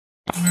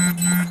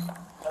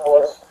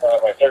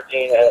My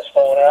 13 has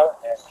fallen out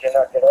and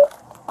cannot get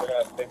up. We're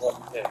going to have a big one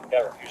today. The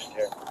guy refused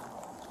to.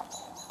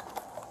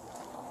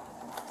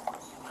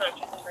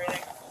 Conscious and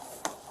breathing.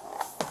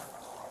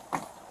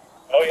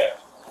 Oh, yeah.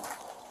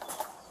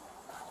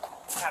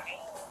 Copy.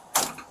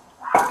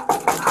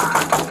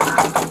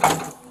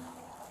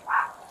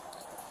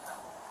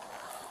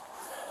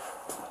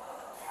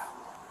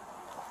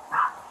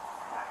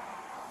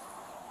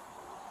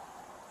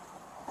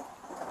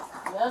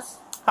 Yes?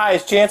 Hi,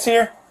 is Chance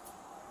here?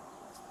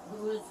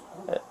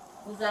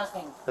 Who's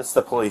asking? That's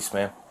the police,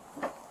 man.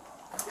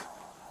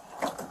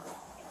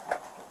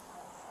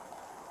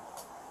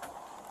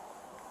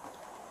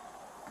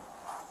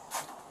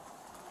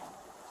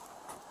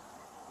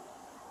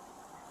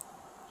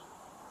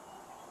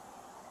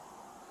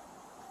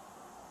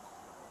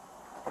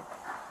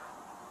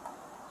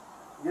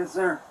 Yes,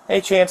 sir.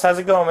 Hey, Chance, how's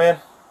it going, man?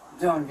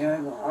 Doing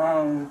good.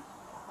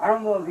 I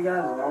don't know if you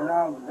guys know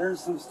now, but there's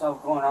some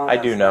stuff going on. I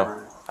do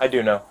know. I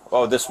do know.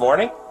 Oh, this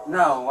morning?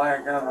 No,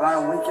 like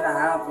about a week and a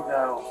half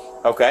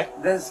ago. Okay.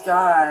 This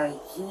guy,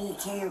 he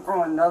came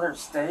from another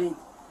state,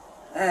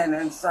 and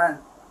inside,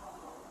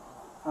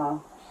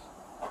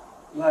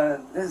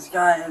 but this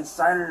guy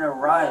incited a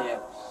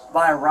riot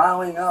by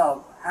riling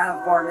up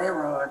half of our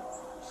neighborhood,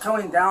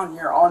 coming down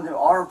here onto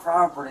our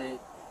property,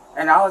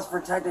 and I was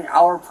protecting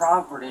our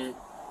property,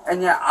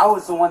 and yet I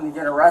was the one to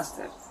get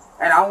arrested.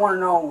 And I want to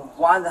know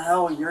why the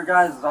hell your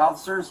guys'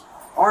 officers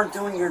aren't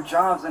doing your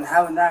jobs and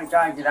having that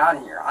guy get out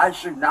of here. I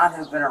should not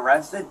have been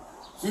arrested.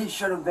 He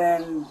should have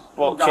been...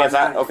 Well, Chance,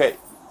 okay,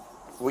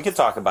 we could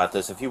talk about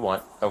this if you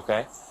want,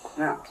 okay?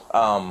 Yeah.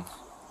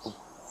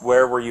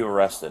 Where were you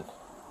arrested?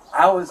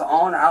 I was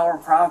on our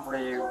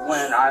property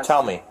when I...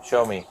 Tell me,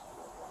 show me.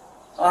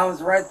 I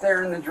was right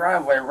there in the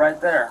driveway, right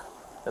there.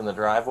 In the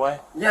driveway?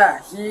 Yeah,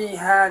 he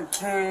had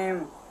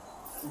came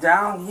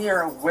down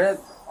here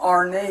with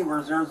our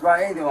neighbors. There was about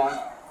 8 of them.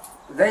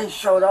 They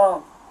showed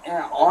up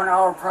on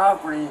our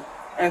property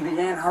and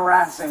began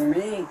harassing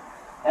me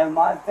and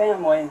my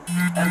family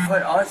and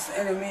put us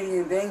in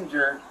immediate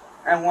danger.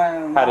 And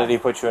when How did he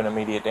put you in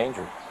immediate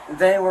danger?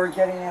 They were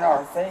getting in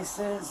our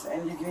faces,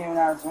 and you can even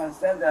ask my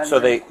stepdad. So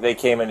they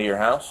came into your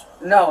house?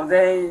 No,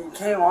 they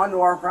came onto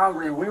our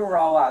property. We were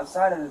all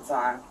outside at the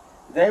time.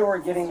 They were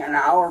getting in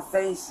our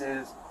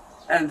faces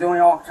and doing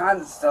all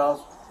kinds of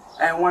stuff.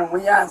 And when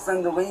we asked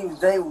them to leave,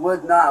 they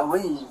would not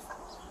leave.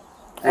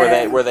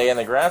 Were they in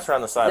the grass or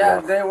on the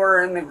sidewalk? Yeah, they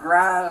were in the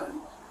grass.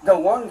 The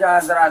one guy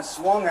that I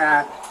swung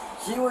at,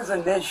 he was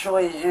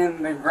initially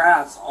in the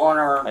grass on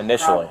our...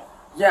 Initially?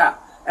 Yeah.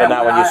 But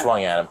not when you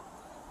swung at him?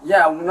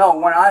 Yeah, no,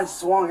 when I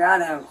swung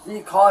at him,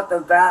 he caught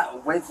the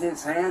bat with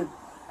his hand,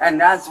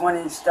 and that's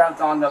when he stepped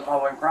on the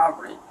public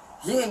property.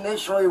 He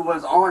initially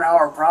was on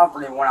our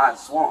property when I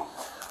swung.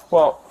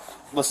 Well,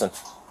 listen,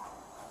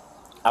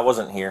 I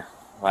wasn't here.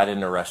 I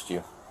didn't arrest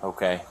you,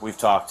 okay? We've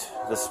talked.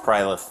 This is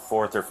probably the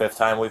 4th or 5th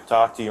time we've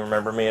talked. Do you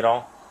remember me at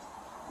all?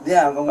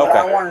 Yeah, but what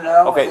I want to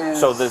know is...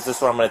 So this is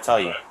what I'm going to tell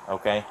you,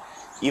 okay?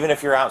 Even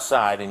if you're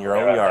outside in your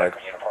own yard,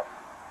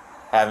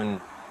 having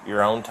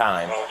your own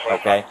time,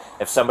 okay?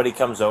 If somebody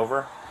comes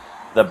over,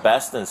 the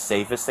best and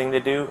safest thing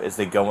to do is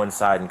to go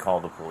inside and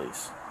call the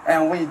police.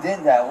 And we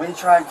did that. We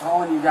tried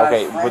calling you guys.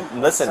 Okay, but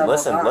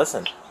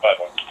listen.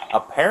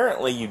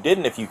 Apparently you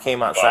didn't if you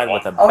came outside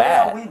with a bat. Oh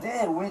yeah, we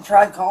did. We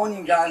tried calling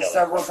you guys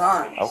several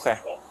times. Okay.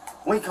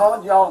 We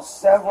called y'all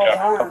several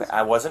times. Okay,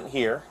 I wasn't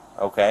here,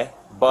 okay?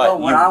 But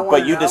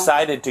you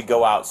decided to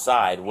go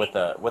outside with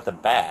a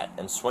bat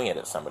and swing it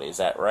at somebody. Is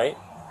that right?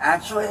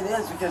 Actually, it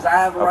is, because I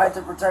have a right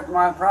to protect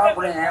my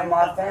property and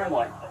my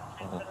family.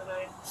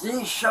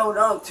 He showed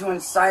up to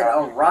incite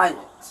a riot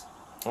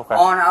on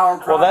our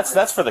property. Well,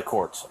 that's for the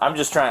courts. I'm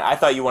just trying. I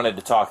thought you wanted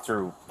to talk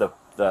through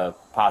the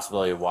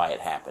possibility of why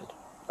it happened.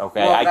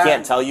 Okay, well, I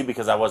can't tell you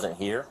because I wasn't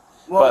here.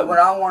 Well, what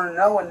I want to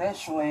know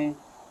initially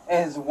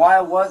is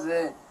why was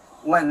it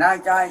when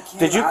that guy came...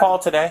 Did you call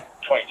today?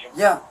 22.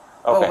 Yeah.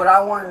 Okay. But what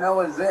I want to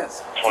know is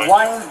this.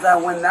 Why is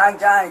that when that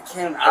guy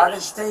came out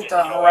of state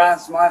to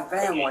harass my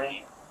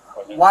family,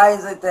 why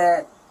is it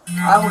that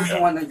I was the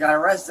one that got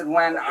arrested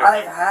when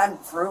I've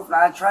had proof, and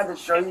I tried to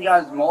show you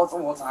guys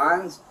multiple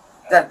times,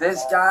 that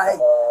this guy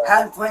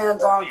had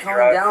plans on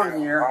coming down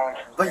here,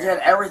 but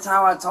yet every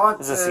time I talked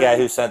to... Is this the guy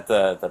who sent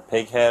the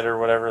pig head or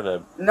whatever,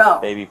 the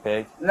baby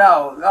pig?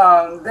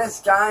 No,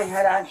 this guy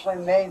had actually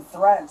made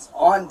threats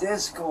on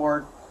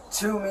Discord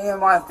to me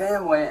and my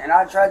family, and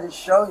I tried to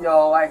show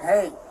y'all, like,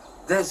 hey,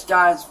 this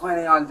guy's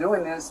planning on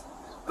doing this,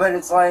 but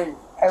it's like,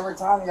 every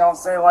time y'all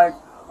say, like,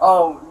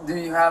 oh, do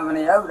you have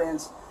any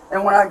evidence?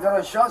 And when I go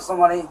to show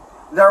somebody,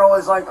 they're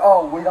always like,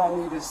 oh, we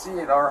don't need to see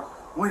it, or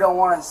we don't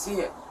want to see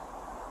it.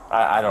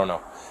 I don't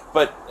know.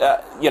 But,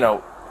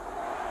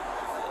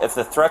 if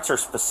the threats are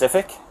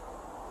specific,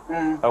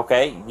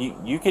 okay,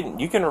 you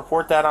can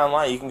report that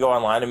online. You can go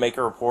online and make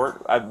a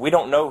report. We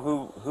don't know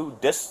who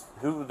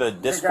the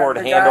Discord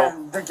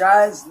handle. The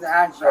guy's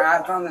actually,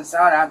 I found this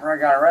out after I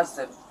got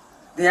arrested.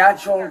 The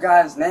actual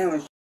guy's name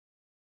is...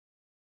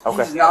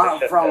 Okay. He's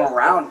not from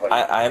around here.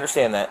 I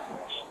understand that.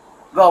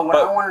 But what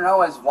I want to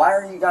know is, why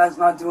are you guys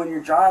not doing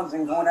your jobs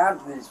and going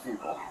after these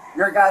people?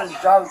 Your guys'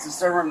 job is to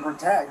serve and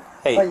protect.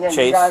 Hey, but yet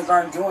Chase, you guys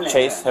aren't doing it.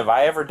 Chase, have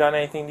I ever done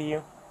anything to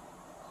you?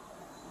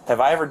 Have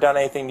I ever done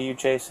anything to you,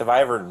 Chase? Have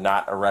I ever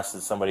not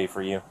arrested somebody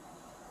for you?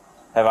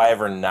 Have I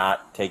ever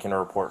not taken a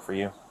report for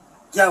you?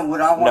 Yeah,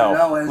 what I want to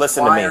know is,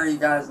 listen to why me. are you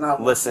guys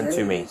not Listen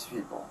to me. these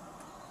people?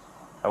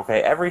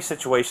 Okay, every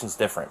situation's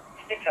different.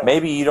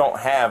 Maybe you don't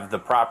have the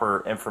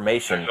proper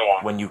information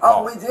when you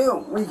call. Oh, we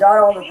do. We got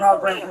all the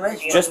proper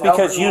information. Just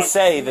because you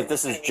say that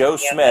this is Joe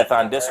Smith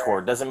on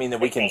Discord doesn't mean that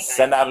we can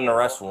send out an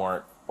arrest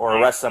warrant or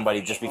arrest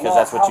somebody just because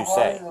that's what you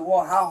say.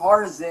 How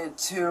hard is it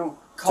to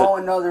call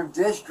another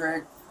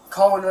district,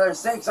 call another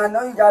state? 'Cause I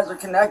know you guys are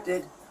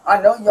connected. I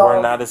know y'all.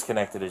 We're not as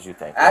connected as you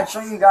think.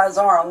 Actually, you guys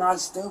are. I'm not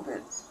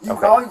stupid.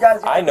 Okay. All you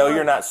guys I know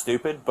you're not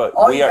stupid, but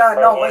all we you are.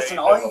 got, no, listen.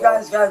 All you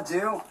guys got to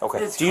do.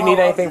 Okay. Is Do you call need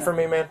anything up from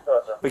me, man?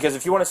 Because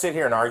if you want to sit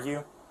here and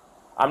argue,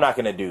 I'm not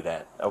going to do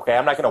that. Okay.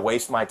 I'm not going to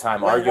waste my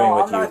time arguing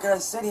with you. I'm not going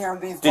to sit here and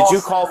be. Did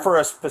you call for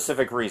a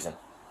specific reason?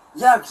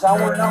 Yeah, because I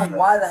want to know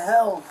why the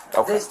hell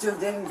this dude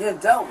didn't get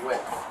dealt with.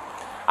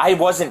 I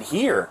wasn't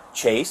here,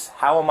 Chase.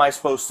 How am I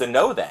supposed to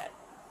know that?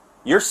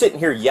 You're sitting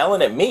here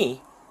yelling at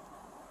me,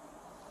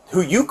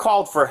 who you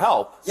called for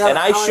help, and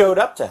I showed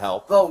up to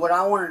help. But what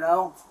I want to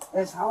know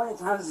is, how many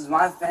times does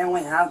my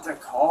family have to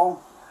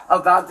call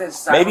about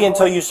this? Maybe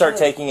until you start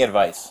taking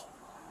advice.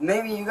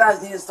 Maybe you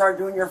guys need to start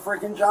doing your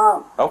freaking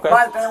job. Okay.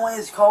 My family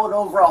has called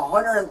over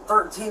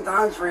 113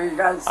 times for you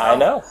guys. I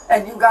know.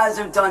 And you guys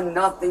have done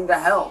nothing to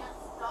help.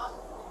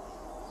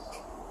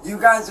 You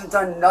guys have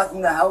done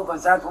nothing to help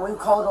us. After we've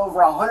called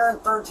over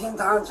 113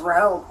 times for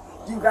help,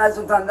 you guys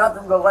have done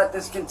nothing but let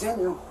this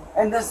continue.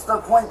 And this is the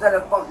point that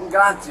it fucking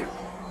got to.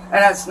 And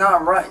that's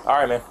not right. All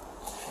right, man.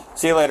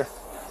 See you later.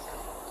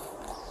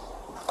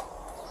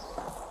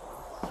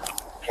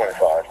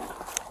 25.